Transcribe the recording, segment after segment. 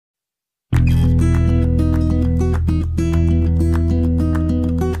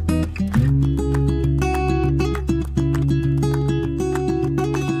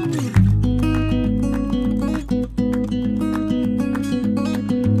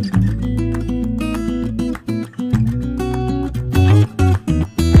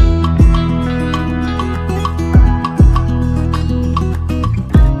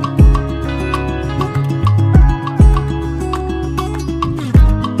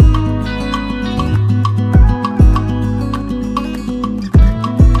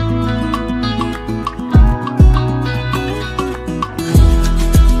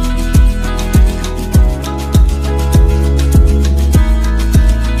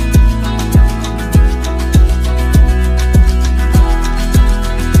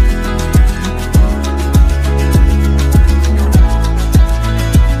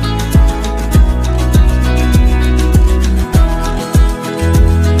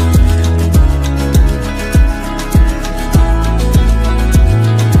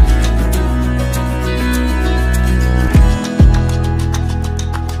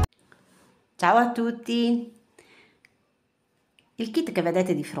tutti! Il kit che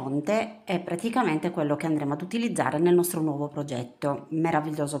vedete di fronte è praticamente quello che andremo ad utilizzare nel nostro nuovo progetto,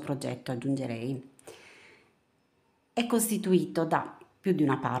 meraviglioso progetto aggiungerei. È costituito da più di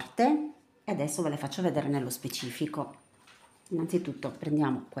una parte e adesso ve le faccio vedere nello specifico. Innanzitutto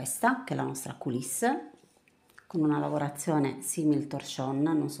prendiamo questa che è la nostra coulisse con una lavorazione simil torchon,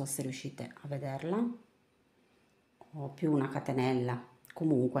 non so se riuscite a vederla, o più una catenella,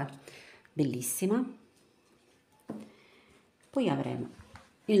 comunque bellissima. Poi avremo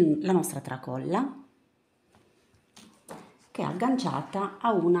la nostra tracolla che è agganciata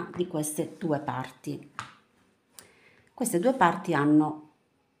a una di queste due parti. Queste due parti hanno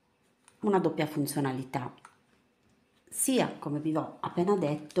una doppia funzionalità, sia come vi ho appena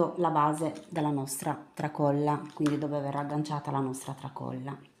detto la base della nostra tracolla, quindi dove verrà agganciata la nostra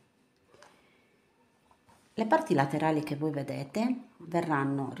tracolla. Le parti laterali che voi vedete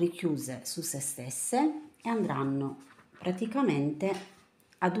verranno richiuse su se stesse e andranno praticamente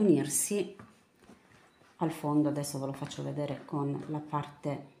ad unirsi al fondo. Adesso ve lo faccio vedere con la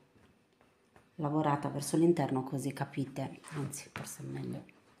parte lavorata verso l'interno così capite, anzi forse è meglio,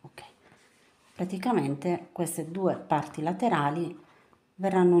 ok. Praticamente queste due parti laterali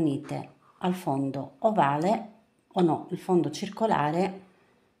verranno unite al fondo ovale o no, il fondo circolare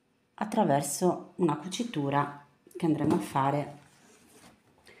attraverso una cucitura che andremo a fare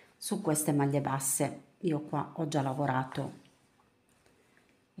su queste maglie basse. Io qua ho già lavorato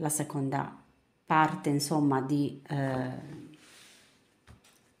la seconda parte, insomma, di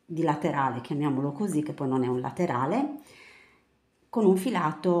laterale, chiamiamolo così, che poi non è un laterale, con un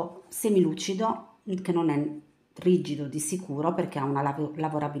filato semilucido che non è rigido di sicuro perché ha una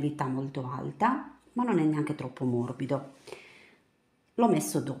lavorabilità molto alta, ma non è neanche troppo morbido. L'ho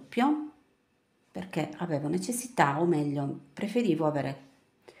messo doppio perché avevo necessità, o meglio, preferivo avere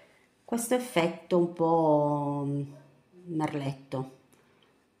questo effetto un po' merletto.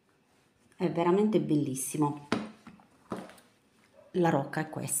 È veramente bellissimo. La rocca è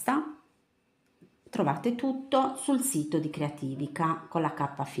questa. Trovate tutto sul sito di Creativika con la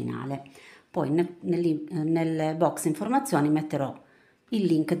K finale. Poi nel box informazioni metterò il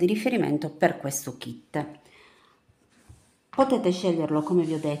link di riferimento per questo kit. Potete sceglierlo, come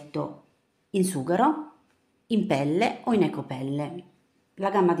vi ho detto, in sughero, in pelle o in ecopelle. La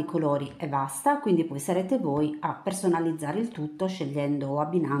gamma di colori è vasta, quindi poi sarete voi a personalizzare il tutto scegliendo o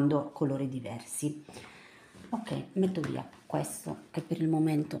abbinando colori diversi. Ok, metto via questo che per il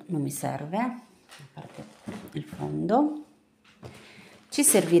momento non mi serve, a parte il fondo. Ci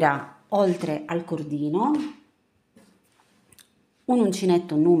servirà, oltre al cordino, un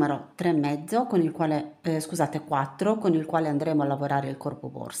uncinetto numero 3,5 con il quale, scusate 4, con il quale andremo a lavorare il corpo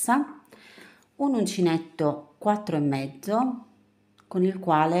borsa, un uncinetto 4,5 con il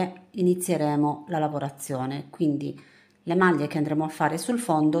quale inizieremo la lavorazione, quindi le maglie che andremo a fare sul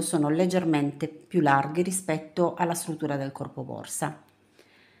fondo sono leggermente più larghe rispetto alla struttura del corpo borsa.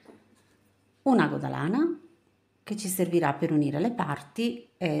 Un ago da lana che ci servirà per unire le parti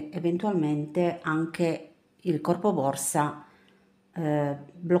e eventualmente anche il corpo borsa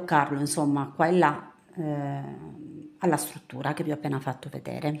bloccarlo insomma qua e là alla struttura che vi ho appena fatto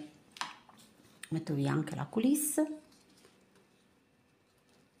vedere. Metto via anche la coulisse.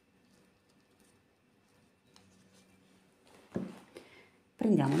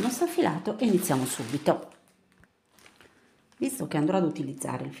 Prendiamo il nostro filato e iniziamo subito. Visto che andrò ad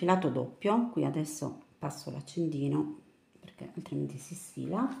utilizzare il filato doppio, qui adesso passo l'accendino perché altrimenti si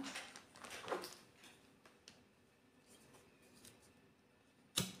sfila.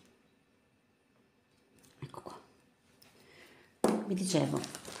 Ecco qua. Vi dicevo,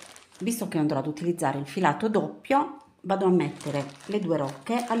 visto che andrò ad utilizzare il filato doppio, vado a mettere le due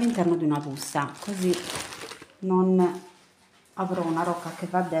rocche all'interno di una busta, così non avrò una rocca che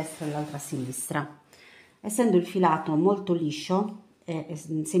va a destra e l'altra a sinistra. Essendo il filato molto liscio e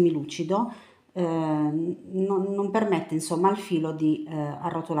semilucido, non permette insomma al filo di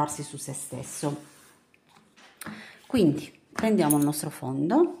arrotolarsi su se stesso. Quindi prendiamo il nostro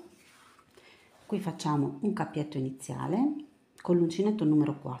fondo, qui facciamo un cappietto iniziale con l'uncinetto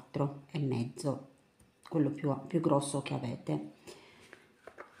numero 4,5, quello più grosso che avete.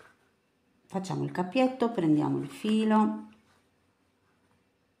 Facciamo il cappietto, prendiamo il filo,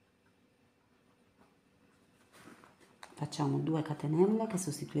 facciamo 2 catenelle che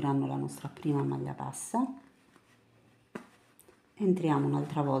sostituiranno la nostra prima maglia bassa, entriamo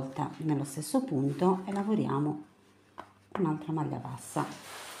un'altra volta nello stesso punto e lavoriamo un'altra maglia bassa.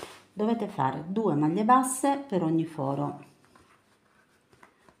 Dovete fare 2 maglie basse per ogni foro.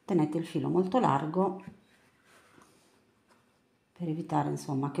 Tenete il filo molto largo per evitare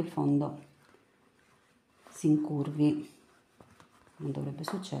insomma che il fondo si incurvi, non dovrebbe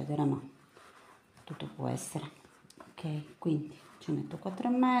succedere, ma tutto può essere. Ok, quindi ci metto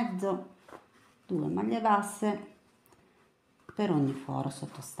 4,5, 2 maglie basse per ogni foro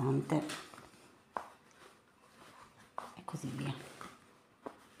sottostante e così via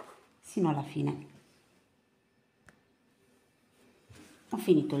sino alla fine. Ho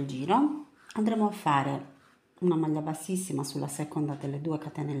finito il giro, andremo a fare una maglia bassissima sulla seconda delle 2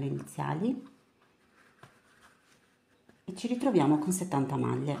 catenelle iniziali e ci ritroviamo con 70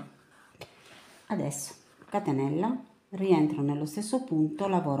 maglie. Adesso catenella, rientro nello stesso punto,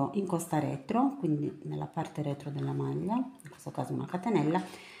 lavoro in costa retro, quindi nella parte retro della maglia, in questo caso una catenella,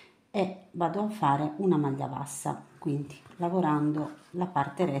 e vado a fare una maglia bassa, quindi lavorando la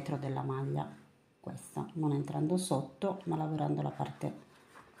parte retro della maglia, questa, non entrando sotto ma lavorando la parte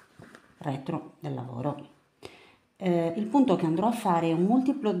retro del lavoro. Il punto che andrò a fare è un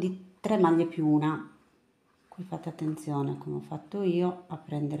multiplo di 3 maglie più una. Qui fate attenzione, come ho fatto io, a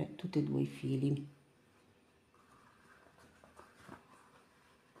prendere tutti e 2 i fili,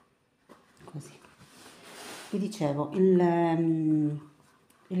 così. Vi dicevo, il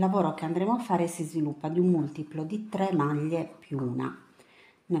lavoro che andremo a fare si sviluppa di un multiplo di 3 maglie più una.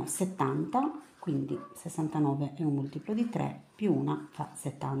 Ne ho 70, quindi 69 è un multiplo di 3 più una fa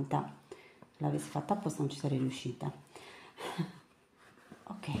 70. Se l'avessi fatta apposta non ci sarei riuscita.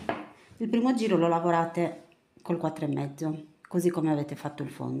 Ok, il primo giro lo lavorate col 4,5, così come avete fatto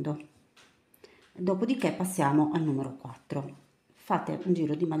il fondo. Dopodiché passiamo al numero 4. Fate un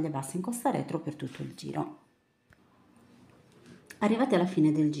giro di maglie basse in costa retro per tutto il giro. Arrivati alla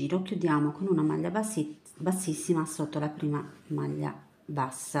fine del giro chiudiamo con una maglia bassissima sotto la prima maglia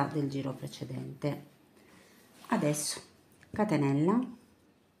bassa del giro precedente. Adesso catenella,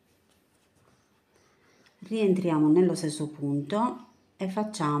 rientriamo nello stesso punto e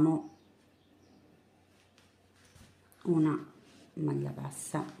facciamo una maglia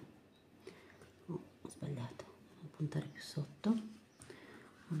bassa. Oh, ho sbagliato, devo puntare più sotto.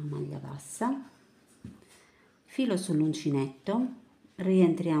 Una maglia bassa, filo sull'uncinetto,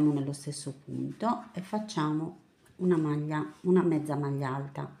 rientriamo nello stesso punto e facciamo una mezza maglia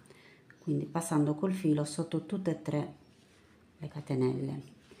alta, quindi passando col filo sotto tutte e 3 le catenelle.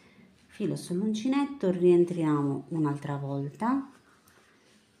 Filo sull'uncinetto, rientriamo un'altra volta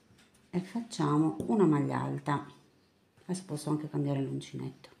e facciamo una maglia alta. Adesso posso anche cambiare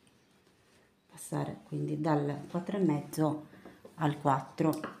l'uncinetto, passare quindi dal 4,5 al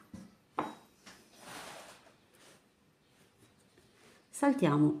 4.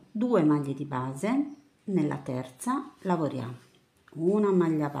 Saltiamo 2 maglie di base, nella terza lavoriamo una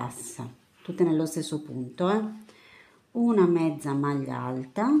maglia bassa, tutte nello stesso punto, una mezza maglia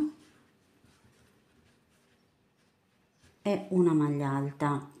alta e una maglia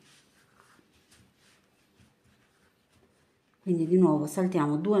alta. Quindi di nuovo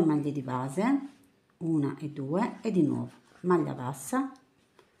saltiamo 2 maglie di base, una e 2, e di nuovo maglia bassa,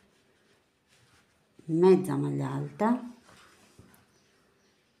 mezza maglia alta,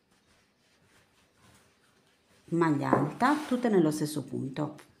 maglia alta, tutte nello stesso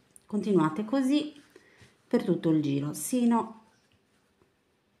punto. Continuate così per tutto il giro sino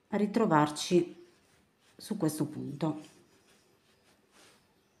a ritrovarci su questo punto.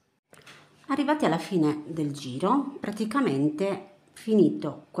 Arrivati alla fine del giro, praticamente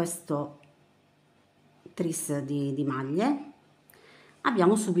finito questo tris di maglie,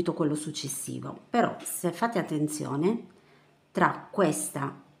 abbiamo subito quello successivo. Però se fate attenzione, tra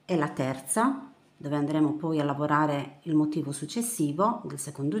questa e la terza, dove andremo poi a lavorare il motivo successivo del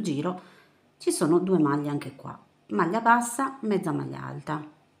secondo giro, ci sono 2 maglie anche qua, maglia bassa, mezza maglia alta.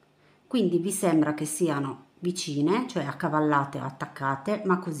 Quindi vi sembra che siano vicine, cioè accavallate o attaccate,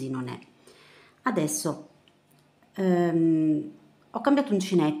 ma così non è. Adesso ho cambiato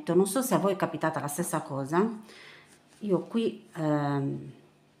uncinetto, non so se a voi è capitata la stessa cosa. Io qui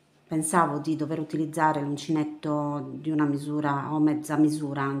pensavo di dover utilizzare l'uncinetto di una misura o mezza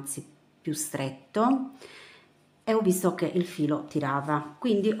misura, anzi più stretto, e ho visto che il filo tirava,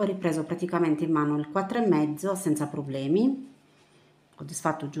 quindi ho ripreso praticamente in mano il 4,5 senza problemi. Ho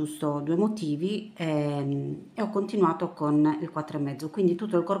disfatto giusto 2 motivi e ho continuato con il 4,5, quindi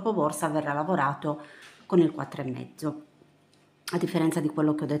tutto il corpo borsa verrà lavorato con il 4,5, a differenza di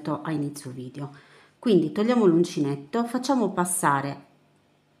quello che ho detto a inizio video. Quindi togliamo l'uncinetto, facciamo passare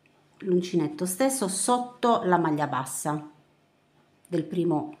l'uncinetto stesso sotto la maglia bassa del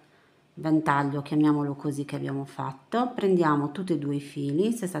primo ventaglio, chiamiamolo così, che abbiamo fatto. Prendiamo tutti e 2 i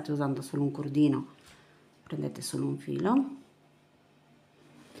fili, se state usando solo un cordino prendete solo un filo.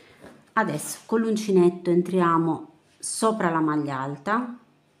 Adesso con l'uncinetto entriamo sopra la maglia alta,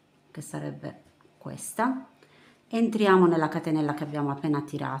 che sarebbe questa, Entriamo nella catenella che abbiamo appena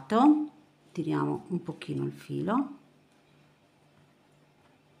tirato, tiriamo un pochino il filo,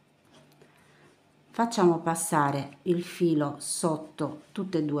 facciamo passare il filo sotto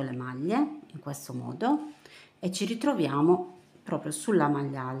tutte e due le maglie in questo modo e ci ritroviamo proprio sulla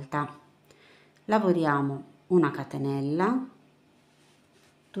maglia alta. Lavoriamo una catenella,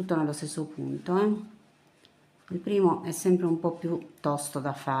 tutto nello stesso punto. Il primo è sempre un po' più tosto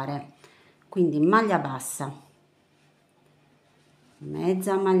da fare, quindi maglia bassa,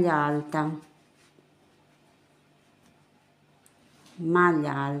 mezza maglia alta,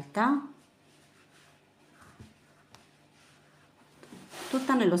 maglia alta,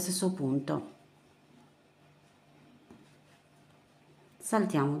 tutta nello stesso punto.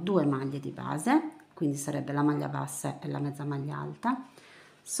 Saltiamo 2 maglie di base, quindi sarebbe la maglia bassa e la mezza maglia alta.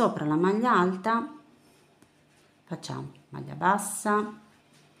 Sopra la maglia alta facciamo maglia bassa,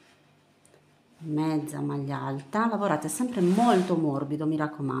 mezza maglia alta, lavorate sempre molto morbido, mi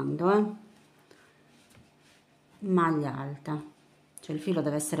raccomando, maglia alta, cioè il filo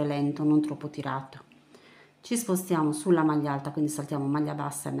deve essere lento, non troppo tirato. Ci spostiamo sulla maglia alta, quindi saltiamo maglia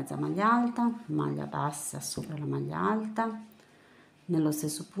bassa e mezza maglia bassa sopra la maglia alta, nello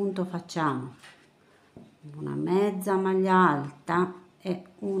stesso punto facciamo una mezza maglia alta e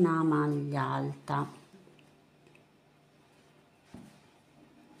una maglia alta.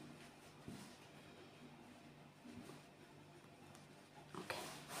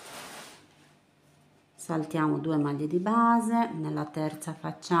 Saltiamo 2 maglie di base, nella terza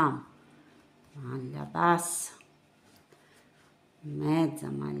facciamo maglia bassa, mezza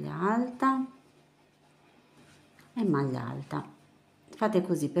maglia alta e maglia alta. Fate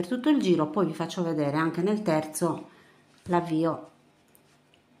così per tutto il giro, poi vi faccio vedere anche nel terzo l'avvio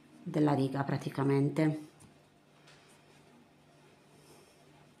della riga praticamente.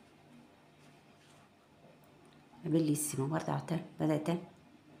 È bellissimo, guardate, vedete?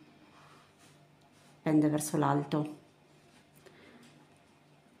 Pende verso l'alto.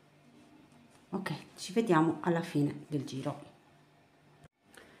 Ok, ci vediamo alla fine del giro.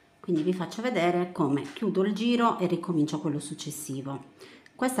 Quindi vi faccio vedere come chiudo il giro e ricomincio quello successivo.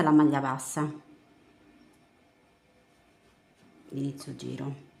 Questa è la maglia bassa, inizio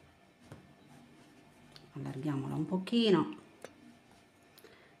giro, allarghiamola un pochino,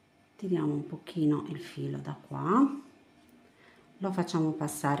 tiriamo un pochino il filo da qua, lo facciamo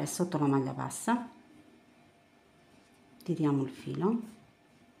passare sotto la maglia bassa, tiriamo il filo,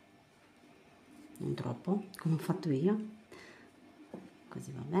 non troppo come ho fatto io,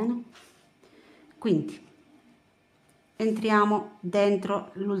 così va bene. Quindi entriamo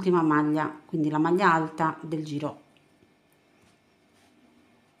dentro l'ultima maglia, quindi la maglia alta del giro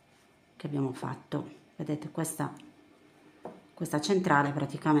che abbiamo fatto. Vedete, questa centrale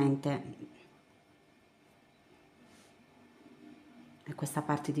praticamente è questa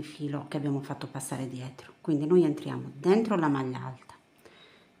parte di filo che abbiamo fatto passare dietro. Quindi noi entriamo dentro la maglia alta,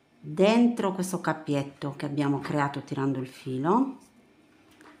 dentro questo cappietto che abbiamo creato tirando il filo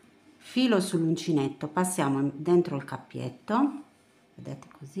sull'uncinetto, passiamo dentro il cappietto, vedete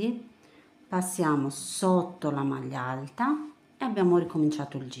così, passiamo sotto la maglia alta e abbiamo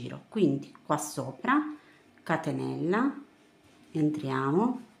ricominciato il giro. Quindi qua sopra catenella,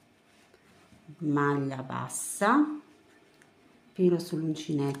 entriamo, maglia bassa, filo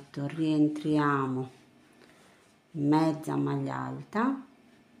sull'uncinetto, rientriamo, mezza maglia alta,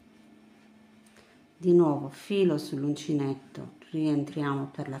 di nuovo filo sull'uncinetto, rientriamo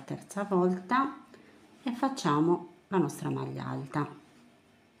per la terza volta e facciamo la nostra maglia alta.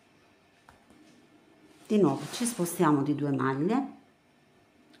 Di nuovo ci spostiamo di 2 maglie,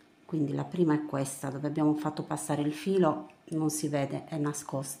 quindi la prima è questa dove abbiamo fatto passare il filo, non si vede, è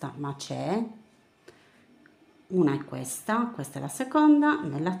nascosta ma c'è. Una è questa è la seconda,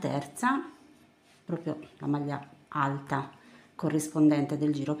 nella terza proprio la maglia alta corrispondente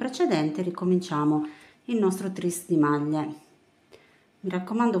del giro precedente ricominciamo il nostro tris di maglie. Mi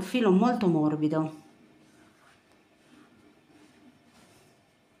raccomando, filo molto morbido.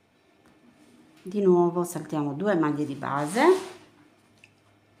 Di nuovo saltiamo 2 maglie di base,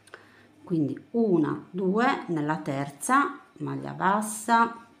 quindi 1, 2, nella terza maglia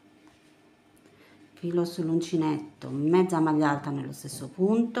bassa, filo sull'uncinetto, mezza maglia alta nello stesso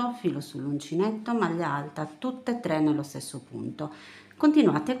punto, filo sull'uncinetto, maglia alta, tutte e 3 nello stesso punto.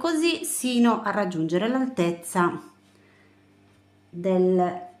 Continuate così sino a raggiungere l'altezza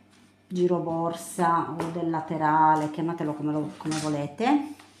del giro borsa o del laterale, chiamatelo come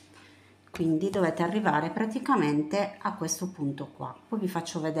volete. Quindi dovete arrivare praticamente a questo punto qua. Poi vi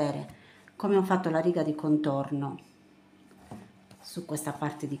faccio vedere come ho fatto la riga di contorno su questa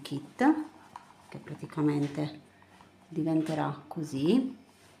parte di kit, che praticamente diventerà così.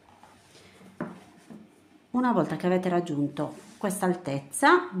 Una volta che avete raggiunto questa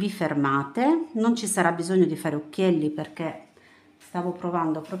altezza vi fermate, non ci sarà bisogno di fare occhielli perché stavo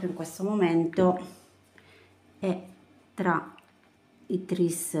provando proprio in questo momento e tra i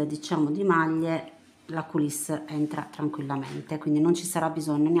tris diciamo di maglie la coulisse entra tranquillamente, quindi non ci sarà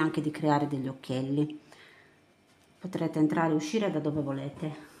bisogno neanche di creare degli occhielli, potrete entrare e uscire da dove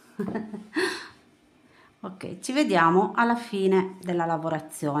volete. Ok, ci vediamo alla fine della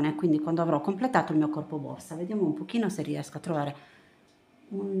lavorazione, quindi quando avrò completato il mio corpo borsa. Vediamo un pochino se riesco a trovare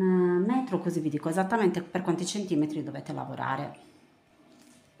un metro, così vi dico esattamente per quanti centimetri dovete lavorare.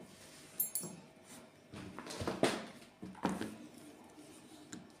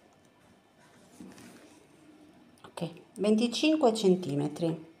 Ok, 25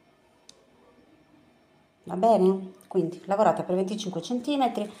 centimetri. Va bene? Quindi lavorate per 25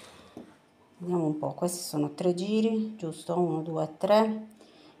 centimetri. Vediamo un po', questi sono 3 giri, giusto? 1, 2, 3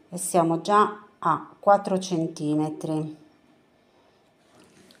 e siamo già a 4 centimetri.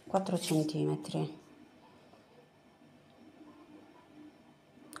 4 centimetri.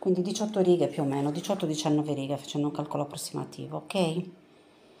 Quindi 18 righe più o meno, 18-19 righe facendo un calcolo approssimativo, ok?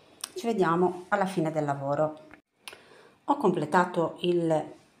 Ci vediamo alla fine del lavoro. Ho completato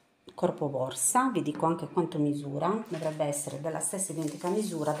il corpo borsa, vi dico anche quanto misura, dovrebbe essere della stessa identica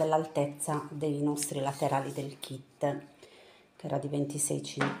misura dell'altezza dei nostri laterali del kit, che era di 26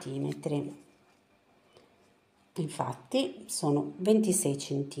 centimetri. Infatti sono 26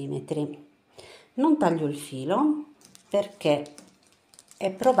 centimetri. Non taglio il filo perché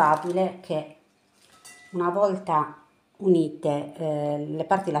è probabile che una volta unite le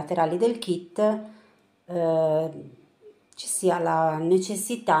parti laterali del kit ci sia la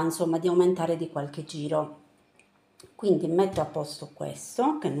necessità insomma di aumentare di qualche giro, quindi metto a posto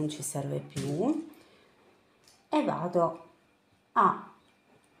questo che non ci serve più e vado a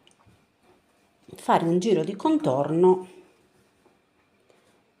fare un giro di contorno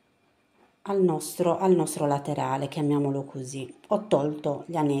al nostro laterale, chiamiamolo così. Ho tolto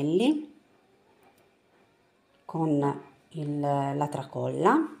gli anelli con la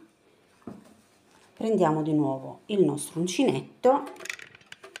tracolla, prendiamo di nuovo il nostro uncinetto,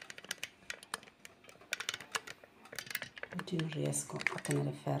 oggi non riesco a tenere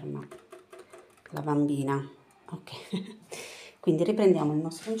ferma la bambina, ok, quindi riprendiamo il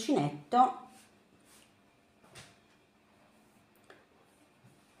nostro uncinetto,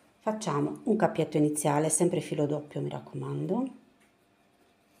 facciamo un cappietto iniziale, sempre filo doppio mi raccomando,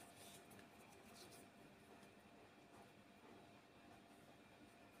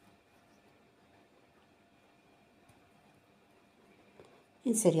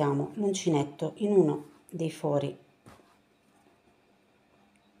 inseriamo l'uncinetto in uno dei fori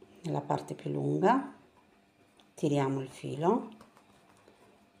nella parte più lunga, tiriamo il filo,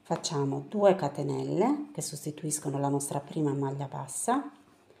 facciamo 2 catenelle che sostituiscono la nostra prima maglia bassa,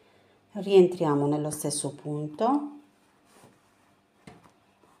 rientriamo nello stesso punto,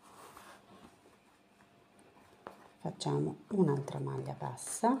 facciamo un'altra maglia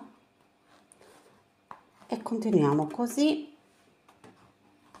bassa e continuiamo così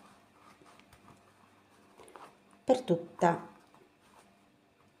per tutta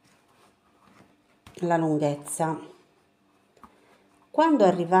la lunghezza. Quando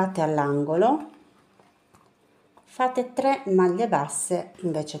arrivate all'angolo fate 3 maglie basse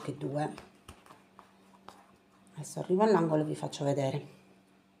invece che 2. Adesso arrivo all'angolo e vi faccio vedere.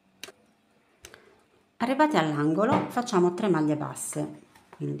 Arrivati all'angolo facciamo 3 maglie basse,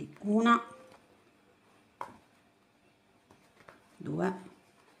 quindi 1, 2,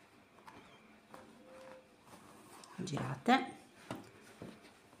 girate,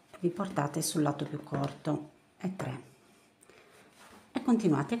 vi portate sul lato più corto e 3 e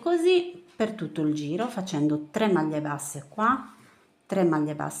continuate così per tutto il giro facendo 3 maglie basse qua, 3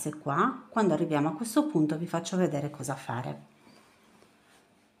 maglie basse qua. Quando arriviamo a questo punto vi faccio vedere cosa fare.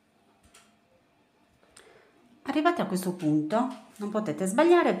 Arrivati a questo punto non potete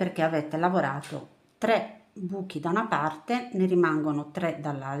sbagliare perché avete lavorato 3 buchi da una parte, ne rimangono 3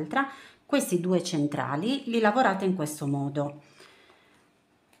 dall'altra. Questi 2 centrali li lavorate in questo modo.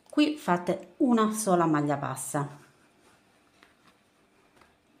 Qui fate una sola maglia bassa,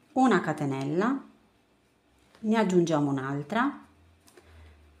 una catenella, ne aggiungiamo un'altra,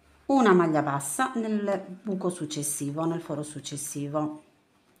 una maglia bassa nel buco successivo, nel foro successivo.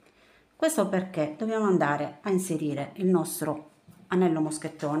 Questo perché dobbiamo andare a inserire il nostro anello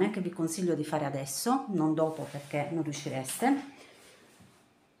moschettone che vi consiglio di fare adesso, non dopo perché non riuscireste.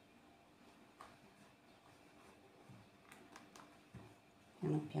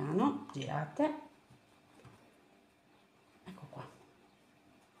 Piano piano girate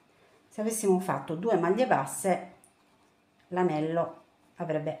se avessimo fatto 2 maglie basse, l'anello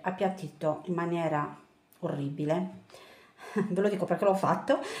avrebbe appiattito in maniera orribile. Ve lo dico perché l'ho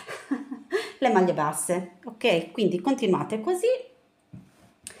fatto. Le maglie basse, ok? Quindi continuate così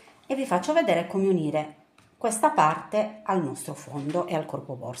e vi faccio vedere come unire questa parte al nostro fondo e al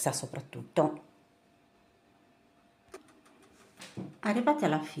corpo borsa soprattutto. Arrivati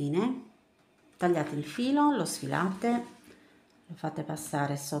alla fine, tagliate il filo, lo sfilate, lo fate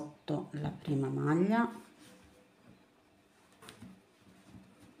passare sotto la prima maglia,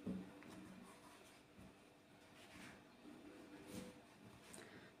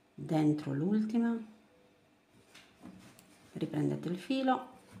 dentro l'ultima, riprendete il filo,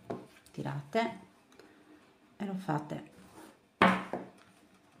 tirate e lo fate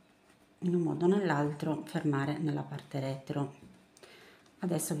in un modo o nell'altro fermare nella parte retro.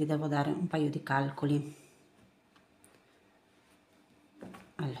 Adesso vi devo dare un paio di calcoli.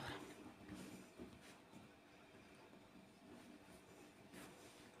 Allora,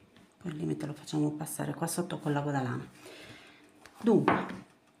 poi il limite lo facciamo passare qua sotto con l'ago da lana. Dunque,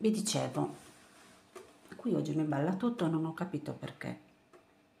 vi dicevo, qui oggi mi balla tutto, non ho capito perché.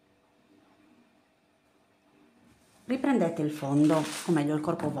 Riprendete il fondo, o meglio il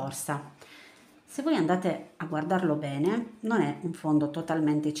corpo borsa. Se voi andate a guardarlo bene, non è un fondo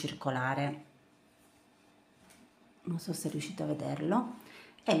totalmente circolare, non so se riuscite a vederlo,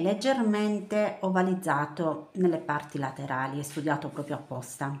 è leggermente ovalizzato nelle parti laterali, è studiato proprio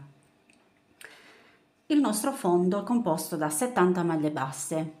apposta. Il nostro fondo è composto da 70 maglie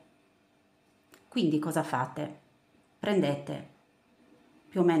basse, quindi cosa fate? Prendete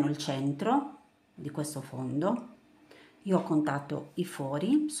più o meno il centro di questo fondo, io ho contato i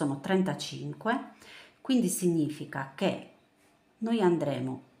fori, sono 35, quindi significa che noi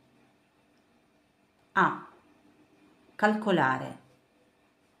andremo a calcolare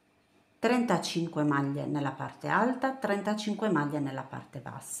 35 maglie nella parte alta, 35 maglie nella parte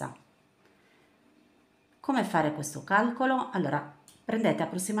bassa. Come fare questo calcolo? Allora, prendete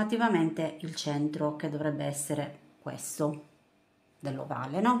approssimativamente il centro, che dovrebbe essere questo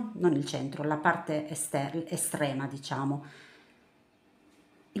dell'ovale, no? Non il centro, la parte estrema, diciamo,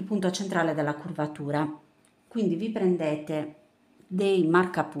 il punto centrale della curvatura. Quindi vi prendete dei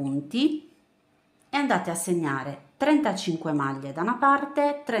marcapunti e andate a segnare 35 maglie da una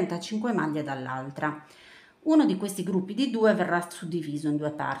parte, 35 maglie dall'altra. Uno di questi gruppi di due verrà suddiviso in due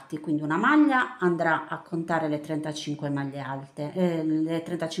parti, quindi una maglia andrà a contare le 35 maglie alte, le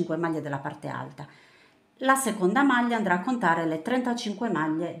 35 maglie della parte alta. La seconda maglia andrà a contare le 35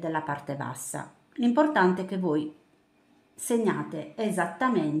 maglie della parte bassa. L'importante è che voi segnate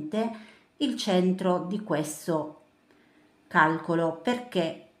esattamente il centro di questo calcolo,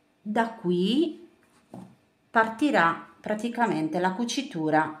 perché da qui partirà praticamente la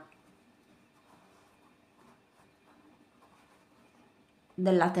cucitura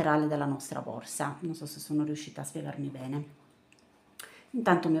del laterale della nostra borsa. Non so se sono riuscita a spiegarmi bene.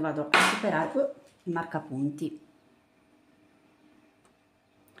 Intanto mi vado a superare i marcapunti.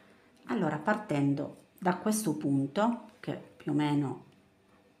 Allora, partendo da questo punto, che più o meno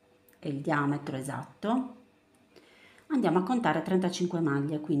è il diametro esatto, andiamo a contare 35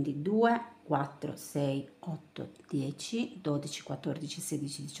 maglie, quindi 2, 4, 6, 8, 10, 12, 14,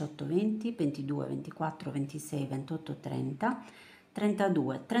 16, 18, 20, 22, 24, 26, 28, 30,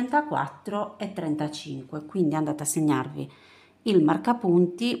 32, 34 e 35. Quindi andate a segnarvi il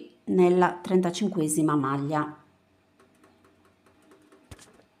marcapunti nella 35esima maglia.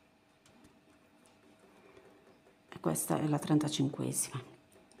 E questa è la 35esima.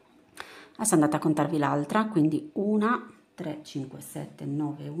 Adesso andate a contarvi l'altra, quindi 1, 3, 5, 7,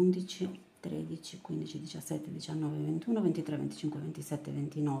 9, 11, 13, 15, 17, 19, 21, 23, 25, 27,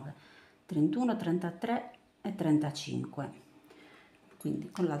 29, 31, 33 e 35.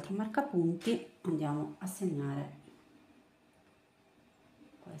 Quindi con l'altro marcapunti andiamo a segnare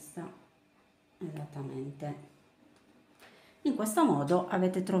questa esattamente. In questo modo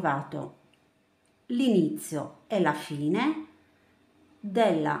avete trovato l'inizio e la fine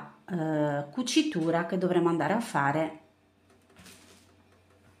della cucitura che dovremo andare a fare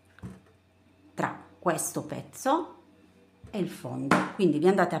tra questo pezzo e il fondo. Quindi vi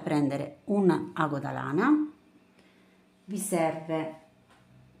andate a prendere un ago da lana, vi serve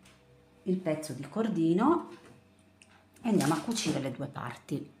il pezzo di cordino e andiamo a cucire le due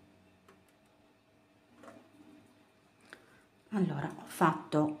parti. Allora, ho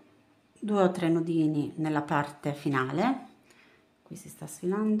fatto 2 o 3 nodini nella parte finale, qui si sta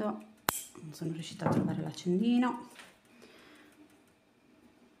sfilando, non sono riuscita a trovare l'accendino,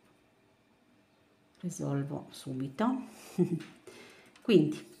 risolvo subito.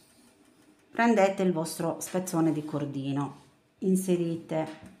 Quindi prendete il vostro spezzone di cordino,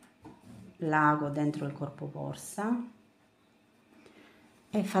 inserite l'ago dentro il corpo borsa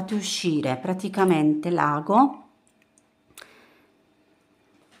e fate uscire praticamente l'ago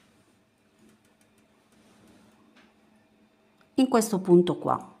in questo punto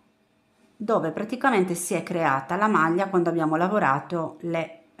qua, dove praticamente si è creata la maglia quando abbiamo lavorato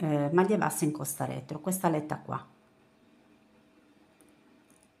le maglie basse in costa retro, questa aletta qua.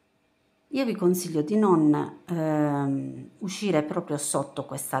 Io vi consiglio di non uscire proprio sotto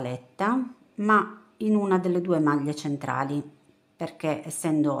questa aletta, ma in una delle due maglie centrali, perché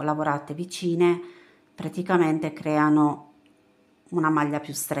essendo lavorate vicine praticamente creano una maglia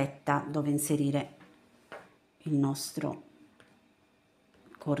più stretta dove inserire il nostro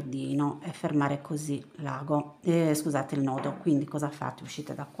cordino e fermare così l'ago, scusate, il nodo. Quindi cosa fate?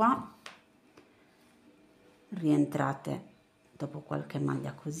 Uscite da qua, rientrate dopo qualche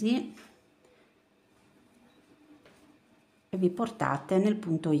maglia così e vi portate nel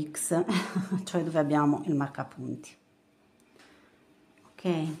punto X, cioè dove abbiamo il marcapunti.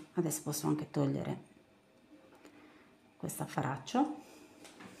 Ok, adesso posso anche togliere questo affaraccio.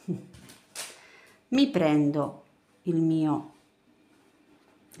 Mi prendo il mio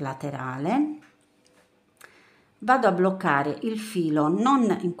laterale, vado a bloccare il filo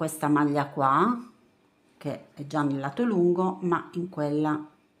non in questa maglia qua che è già nel lato lungo, ma in quella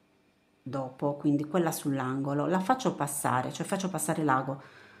dopo, quindi quella sull'angolo. La faccio passare, cioè faccio passare l'ago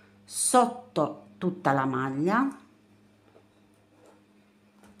sotto tutta la maglia,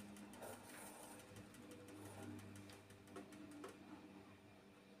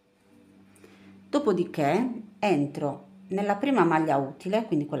 dopodiché entro nella prima maglia utile,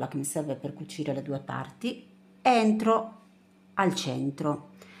 quindi quella che mi serve per cucire le due parti, entro al centro.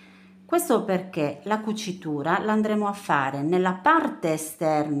 Questo perché la cucitura la andremo a fare nella parte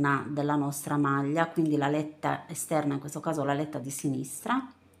esterna della nostra maglia, quindi la letta esterna, in questo caso la letta di sinistra,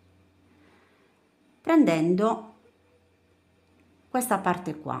 prendendo questa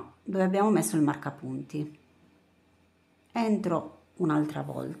parte qua dove abbiamo messo il marcapunti. Entro un'altra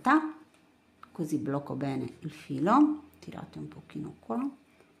volta, così blocco bene il filo, tirate un pochino qua,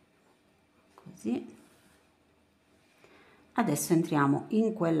 così. Adesso entriamo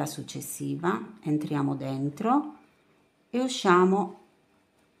in quella successiva, entriamo dentro e usciamo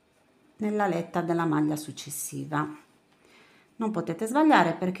nella letta della maglia successiva. Non potete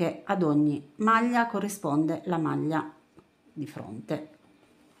sbagliare perché ad ogni maglia corrisponde la maglia di fronte.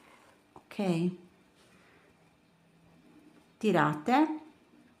 Ok? Tirate,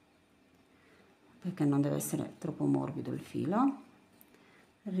 perché non deve essere troppo morbido il filo,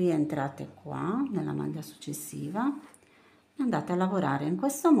 rientrate qua nella maglia successiva e andate a lavorare in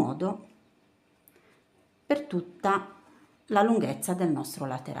questo modo per tutta la lunghezza del nostro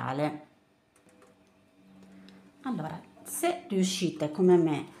laterale. Allora, se riuscite come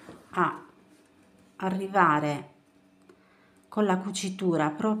me a arrivare con la cucitura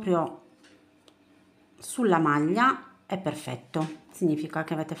proprio sulla maglia è perfetto, significa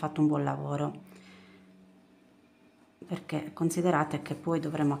che avete fatto un buon lavoro, perché considerate che poi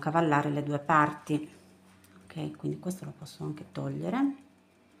dovremo accavallare le due parti. Ok, quindi questo lo posso anche togliere.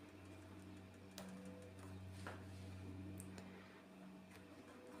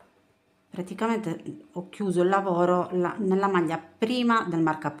 Praticamente ho chiuso il lavoro nella maglia prima del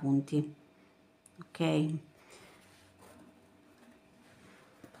marcapunti. Ok,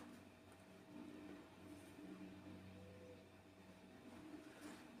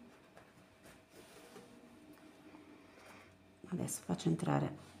 adesso faccio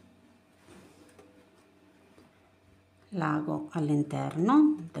entrare l'ago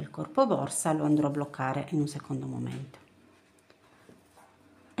all'interno del corpo borsa, lo andrò a bloccare in un secondo momento.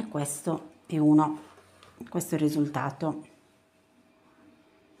 E questo è questo è il risultato,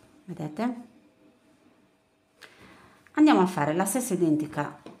 vedete? Andiamo a fare la stessa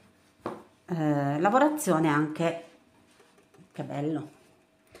identica lavorazione anche, che bello,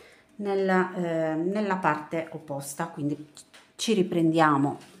 nella parte opposta, quindi ci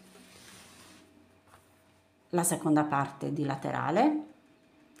riprendiamo la seconda parte di laterale,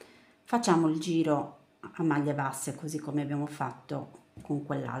 facciamo il giro a maglie basse così come abbiamo fatto con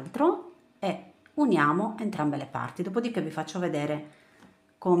quell'altro e uniamo entrambe le parti. Dopodiché vi faccio vedere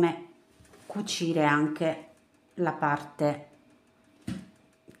come cucire anche la parte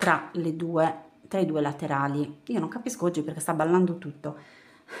tra i due laterali. Io non capisco oggi perché sta ballando tutto.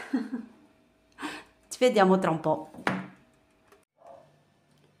 Ci vediamo tra un po'.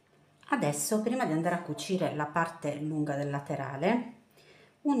 Adesso, prima di andare a cucire la parte lunga del laterale,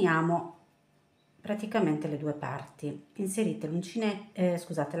 uniamo praticamente le due parti. Inserite l'uncinetto,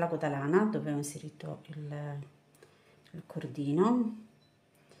 scusate, l'ago da lana dove ho inserito il cordino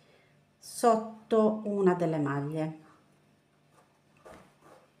sotto una delle maglie,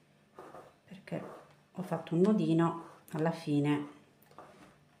 perché ho fatto un nodino alla fine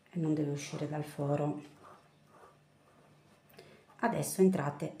e non deve uscire dal foro. Adesso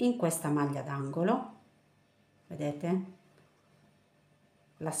entrate in questa maglia d'angolo, vedete?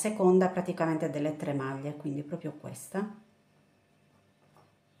 La seconda praticamente delle 3 maglie, quindi proprio questa.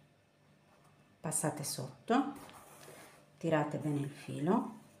 Passate sotto, tirate bene il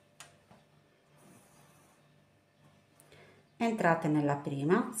filo, entrate nella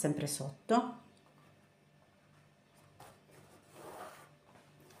prima, sempre sotto,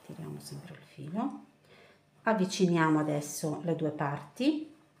 tiriamo sempre il filo, avviciniamo adesso le due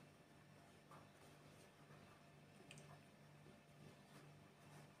parti,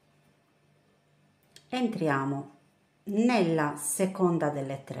 entriamo nella seconda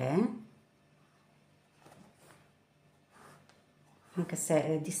delle 3, anche se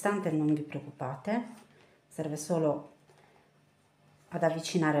è distante non vi preoccupate, serve solo ad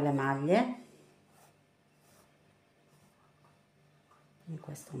avvicinare le maglie in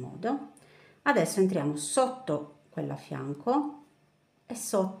questo modo. Adesso entriamo sotto quella a fianco e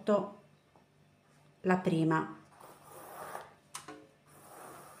sotto la prima,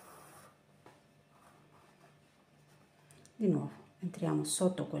 di nuovo entriamo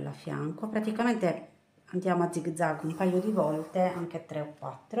sotto quella a fianco, praticamente andiamo a zig zag un paio di volte, anche 3 o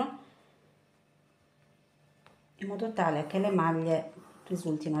 4, in modo tale che le maglie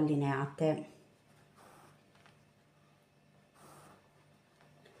risultino allineate.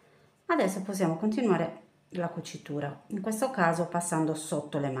 Adesso possiamo continuare la cucitura, in questo caso passando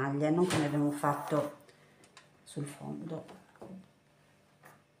sotto le maglie, non come abbiamo fatto sul fondo.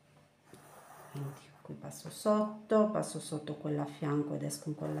 Quindi qui passo sotto quella a fianco ed esco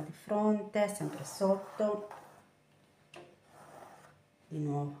in quella di fronte, sempre sotto, di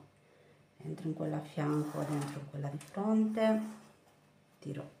nuovo entro in quella a fianco ed entro in quella di fronte,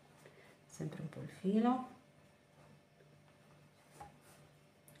 tiro sempre un po' il filo,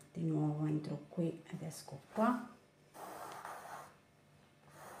 di nuovo entro qui ed esco qua,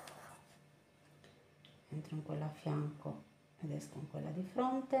 entro in quella a fianco ed esco in quella di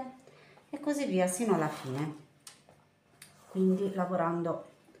fronte e così via sino alla fine, quindi lavorando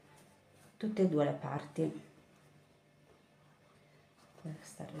tutte e due le parti.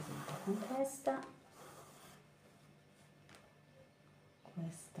 Questa risulta con questa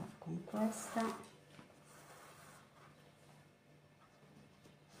con questa,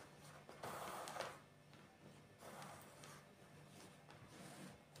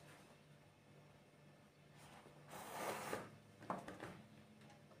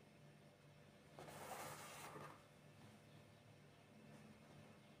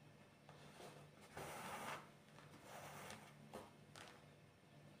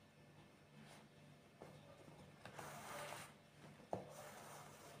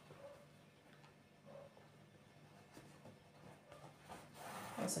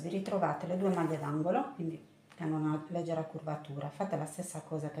 adesso vi ritrovate le due maglie d'angolo, quindi che hanno una leggera curvatura, fate la stessa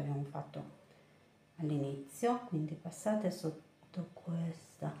cosa che abbiamo fatto all'inizio, quindi passate sotto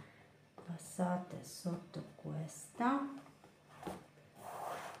questa, passate sotto questa,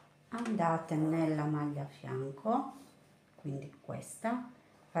 andate nella maglia a fianco, quindi questa,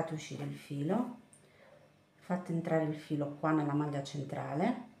 fate uscire il filo, fate entrare il filo qua nella maglia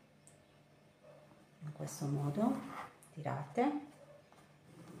centrale, in questo modo, tirate,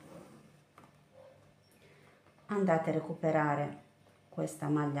 andate a recuperare questa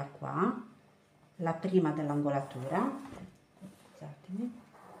maglia qua, la prima dell'angolatura, scusatemi,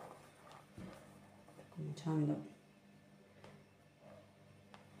 cominciando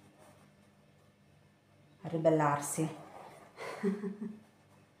a ribellarsi,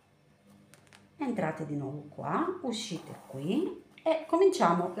 entrate di nuovo qua, uscite qui e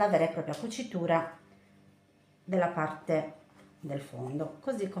cominciamo la vera e propria cucitura della parte del fondo,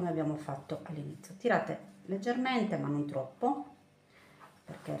 così come abbiamo fatto all'inizio. Tirate leggermente ma non troppo,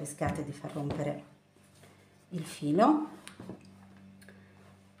 perché rischiate di far rompere il filo,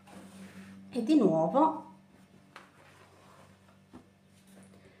 e di nuovo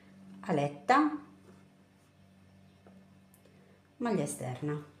aletta, maglia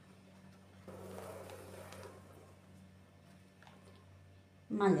esterna,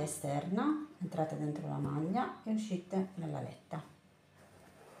 maglia esterna, entrate dentro la maglia e uscite nella letta.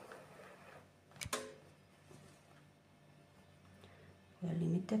 E al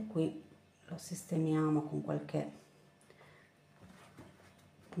limite qui lo sistemiamo con qualche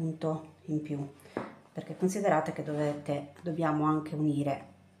punto in più, perché considerate che dobbiamo anche unire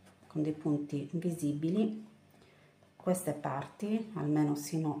con dei punti invisibili queste parti, almeno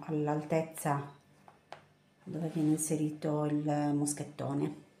sino all'altezza dove viene inserito il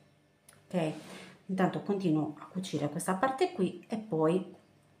moschettone. Ok, intanto continuo a cucire questa parte qui e poi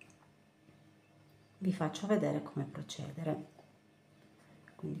vi faccio vedere come procedere.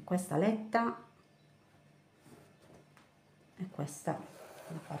 Quindi questa letta e questa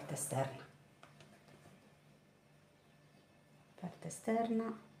la parte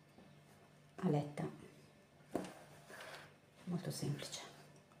esterna, aletta, molto semplice.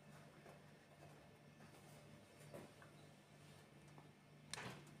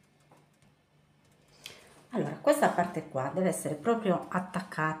 Allora, questa parte qua deve essere proprio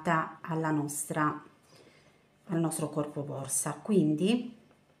attaccata al nostro corpo borsa, quindi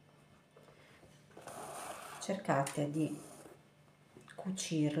cercate di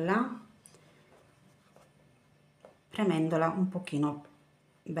cucirla premendola un pochino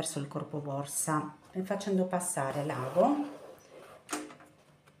verso il corpo borsa e facendo passare l'ago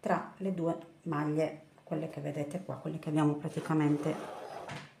tra le due maglie, quelle che vedete qua, quelle che abbiamo praticamente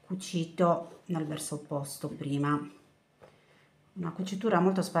cucito nel verso opposto prima. Una cucitura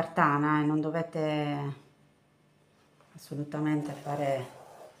molto spartana e non dovete assolutamente fare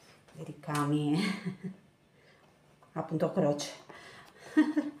dei ricami appunto a croce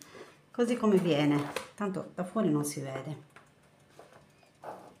così come viene, tanto da fuori non si vede.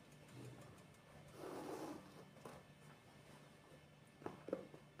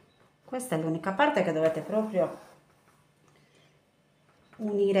 Questa è l'unica parte che dovete proprio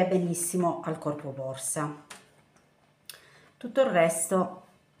unire benissimo al corpo borsa. Tutto il resto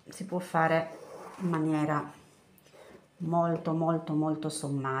si può fare in maniera molto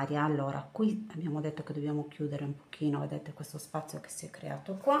sommaria. Allora, qui abbiamo detto che dobbiamo chiudere un pochino, vedete questo spazio che si è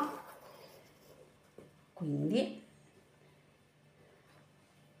creato qua, quindi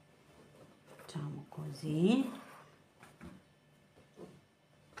facciamo così.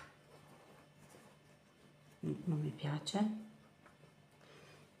 Non mi piace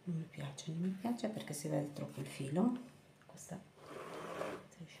perché si vede troppo il filo, questa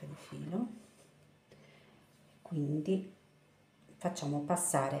striscia di filo, quindi facciamo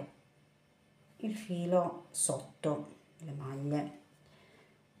passare il filo sotto le maglie,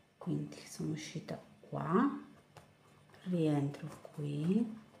 quindi sono uscita qua, rientro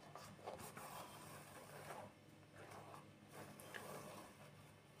qui,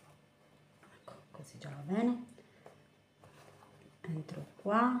 ecco, così già va bene, entro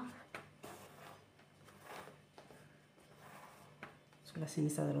qua sulla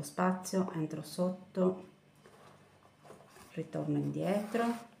sinistra dello spazio, entro sotto, ritorno indietro,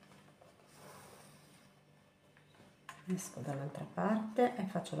 esco dall'altra parte e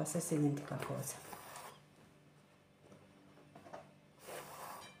faccio la stessa identica cosa.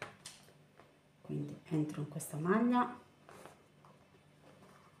 Quindi entro in questa maglia,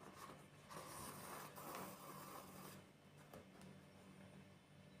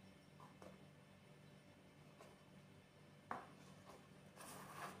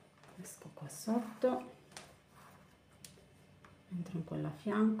 esco qua sotto, entro in quella a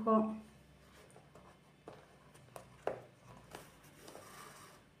fianco,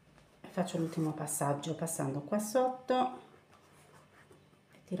 e faccio l'ultimo passaggio passando qua sotto,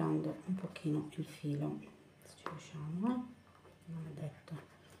 tirando un pochino il filo, se ci riusciamo, non è detto.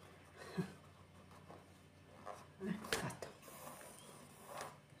 Ecco fatto.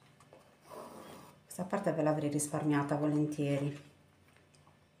 Questa parte ve l'avrei risparmiata volentieri,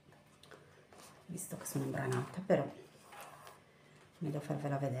 visto che sono imbranata, però meglio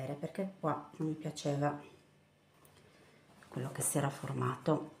farvela vedere perché qua non mi piaceva quello che si era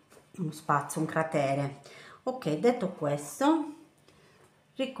formato, uno spazio, un cratere. Ok, detto questo,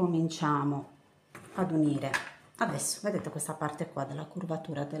 ricominciamo ad unire. Adesso vedete questa parte qua della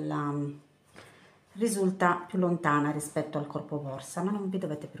curvatura risulta più lontana rispetto al corpo borsa, ma non vi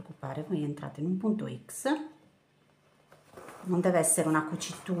dovete preoccupare, voi entrate in un punto X, non deve essere una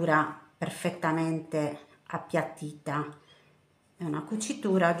cucitura perfettamente appiattita, è una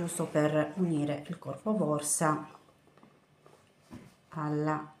cucitura giusto per unire il corpo borsa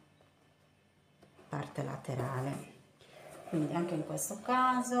alla parte laterale. Quindi anche in questo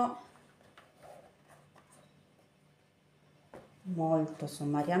caso molto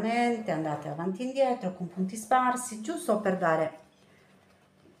sommariamente andate avanti e indietro con punti sparsi, giusto per dare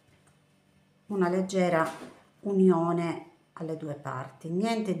una leggera unione alle due parti,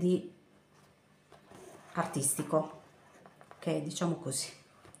 niente di artistico, ok, diciamo così.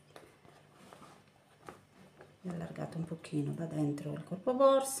 vi allargate un pochino da dentro il corpo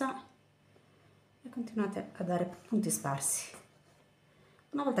borsa e continuate a dare punti sparsi.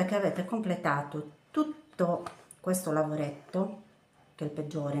 Una volta che avete completato tutto questo lavoretto, che è il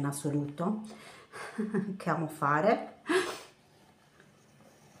peggiore in assoluto che amo fare,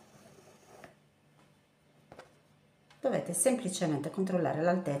 dovete semplicemente controllare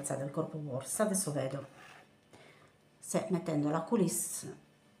l'altezza del corpo borsa. Adesso vedo se mettendo la coulisse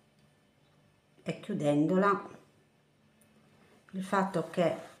e chiudendola, il fatto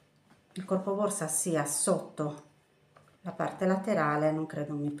che il corpo borsa sia sotto la parte laterale non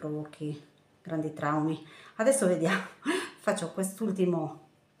credo mi provochi grandi traumi. Adesso vediamo, faccio quest'ultimo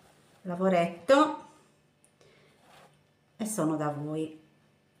lavoretto e sono da voi.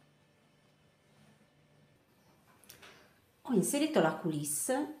 Ho inserito la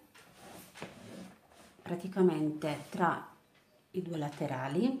coulisse praticamente tra i due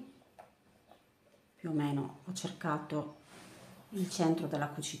laterali, più o meno ho cercato il centro della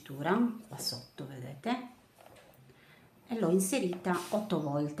cucitura qua sotto, vedete, e l'ho inserita 8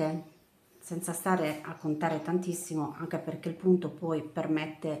 volte senza stare a contare tantissimo, anche perché il punto poi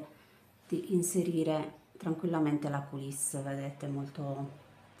permette di inserire tranquillamente la coulisse, vedete, molto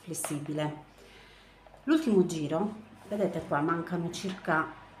flessibile. L'ultimo giro, vedete qua manca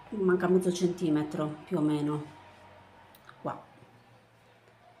mezzo centimetro più o meno qua,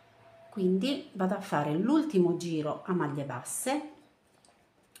 quindi vado a fare l'ultimo giro a maglie basse,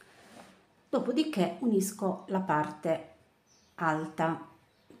 dopodiché unisco la parte alta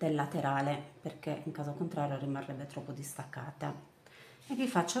del laterale, perché in caso contrario rimarrebbe troppo distaccata, e vi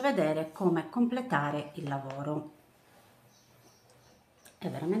faccio vedere come completare il lavoro. È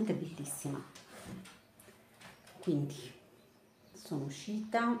veramente bellissima. Quindi sono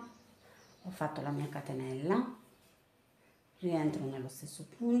uscita, ho fatto la mia catenella, rientro nello stesso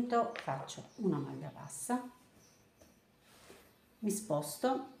punto, faccio una maglia bassa, mi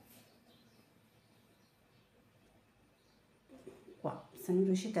sposto qua. Se non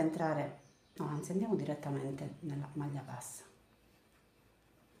riuscite a entrare, no, anzi andiamo direttamente nella maglia bassa.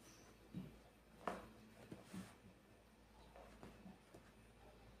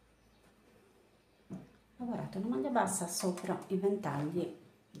 Ho lavorato una maglia bassa sopra i ventagli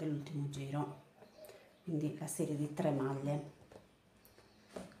dell'ultimo giro, quindi la serie di 3 maglie,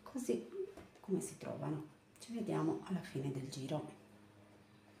 così come si trovano. Ci vediamo alla fine del giro.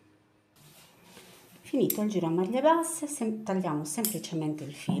 Finito il giro a maglie basse, tagliamo semplicemente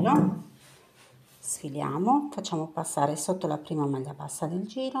il filo, sfiliamo, facciamo passare sotto la prima maglia bassa del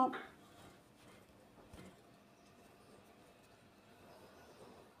giro,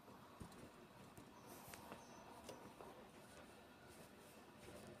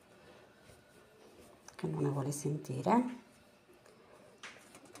 che non ne vuole sentire,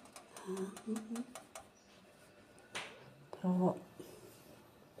 provo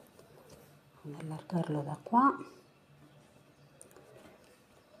ad allargarlo da qua,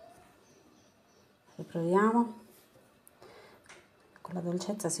 riproviamo, con la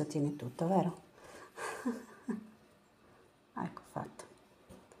dolcezza si ottiene tutto, vero? Ecco fatto,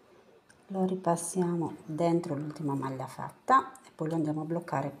 lo ripassiamo dentro l'ultima maglia fatta e poi lo andiamo a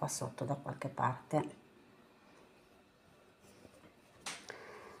bloccare qua sotto da qualche parte.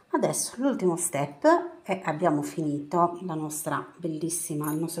 Adesso l'ultimo step e abbiamo finito il nostro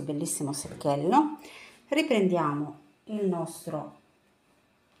bellissimo secchiello. Riprendiamo il nostro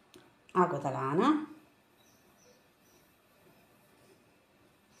ago da lana,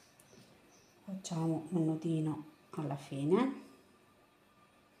 facciamo un nodino alla fine,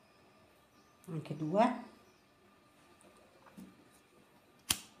 anche 2,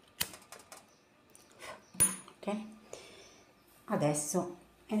 ok. Adesso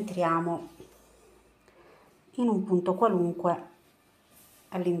entriamo in un punto qualunque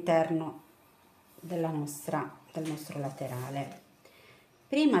all'interno del nostro laterale.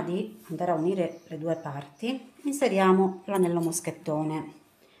 Prima di andare a unire le due parti inseriamo l'anello moschettone.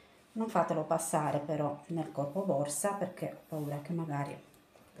 Non fatelo passare però nel corpo borsa, perché ho paura che magari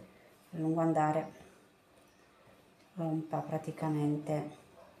a lungo andare rompa praticamente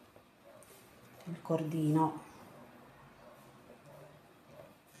il cordino.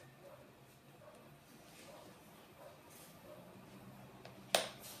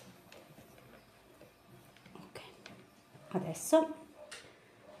 Adesso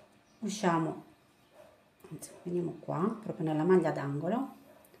usciamo, anzi veniamo qua proprio nella maglia d'angolo,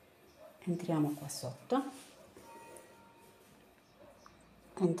 entriamo qua sotto,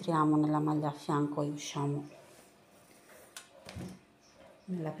 entriamo nella maglia a fianco e usciamo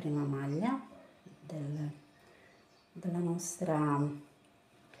nella prima maglia della nostra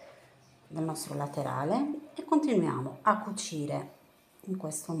del nostro laterale e continuiamo a cucire in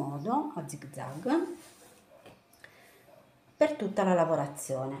questo modo a zig zag per tutta la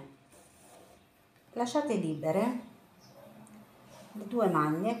lavorazione. Lasciate libere le due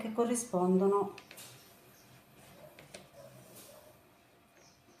maglie che corrispondono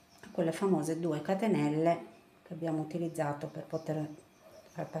a quelle famose 2 catenelle che abbiamo utilizzato per poter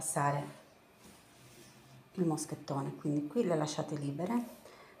far passare il moschettone. Quindi qui le lasciate libere,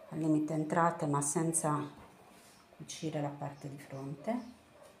 al limite entrate ma senza cucire la parte di fronte,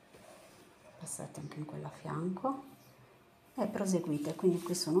 passate anche in quella a fianco e proseguite. Quindi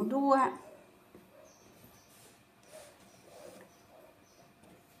qui sono 2,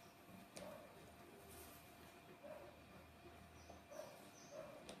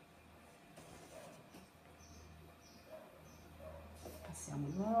 passiamo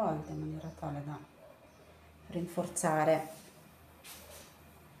 2 volte in maniera tale da rinforzare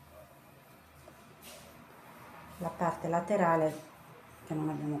la parte laterale che non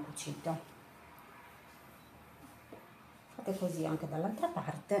abbiamo cucito. Fate così anche dall'altra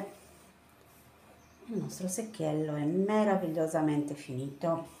parte. Il nostro secchiello è meravigliosamente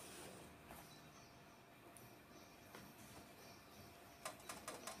finito.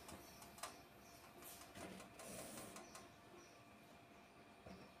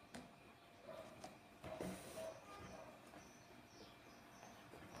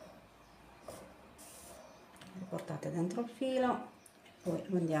 Portate dentro il filo e poi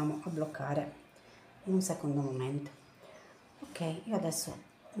lo andiamo a bloccare in un secondo momento. Ok, io adesso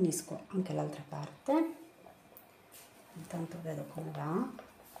unisco anche l'altra parte, intanto vedo come va.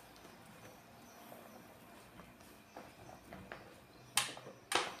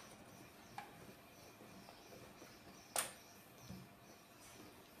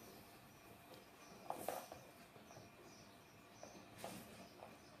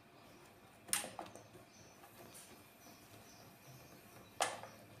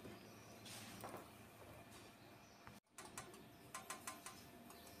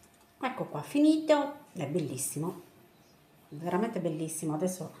 Ecco qua, finito, è bellissimo, veramente bellissimo.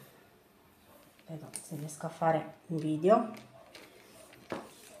 Adesso vedo se riesco a fare un video,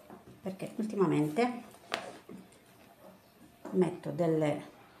 perché ultimamente metto delle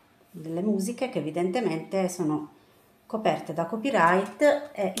musiche che evidentemente sono coperte da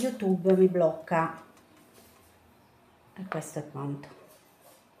copyright e YouTube mi blocca, e questo è quanto.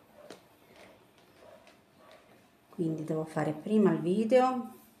 Quindi devo fare prima il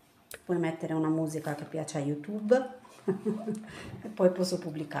video, poi mettere una musica che piace a YouTube e poi posso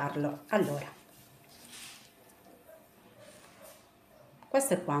pubblicarlo. Allora,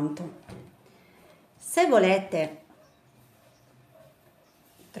 questo è quanto. Se volete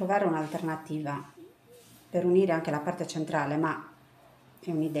trovare un'alternativa per unire anche la parte centrale, ma è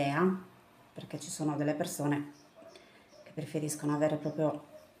un'idea, perché ci sono delle persone che preferiscono avere proprio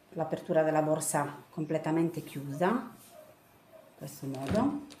l'apertura della borsa completamente chiusa, in questo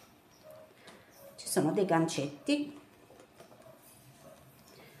modo. Ci sono dei gancetti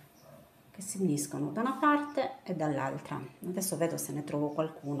che si uniscono da una parte e dall'altra. Adesso vedo se ne trovo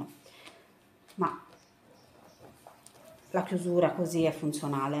qualcuno, ma la chiusura così è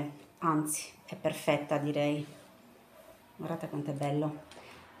funzionale, anzi è perfetta, direi. Guardate quanto è bello.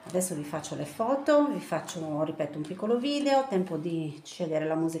 Adesso vi faccio le foto, vi faccio, ripeto, un piccolo video, tempo di scegliere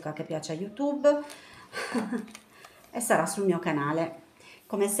la musica che piace a YouTube e sarà sul mio canale.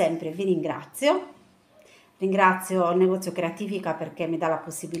 Come sempre vi ringrazio il negozio Creativika perché mi dà la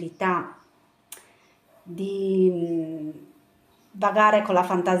possibilità di vagare con la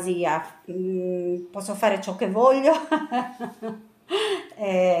fantasia, posso fare ciò che voglio.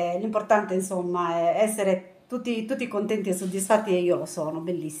 L'importante insomma è essere tutti contenti e soddisfatti, e io lo sono.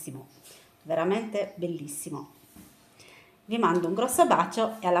 Bellissimo, veramente bellissimo. Vi mando un grosso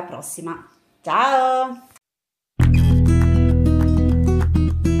bacio e alla prossima, ciao!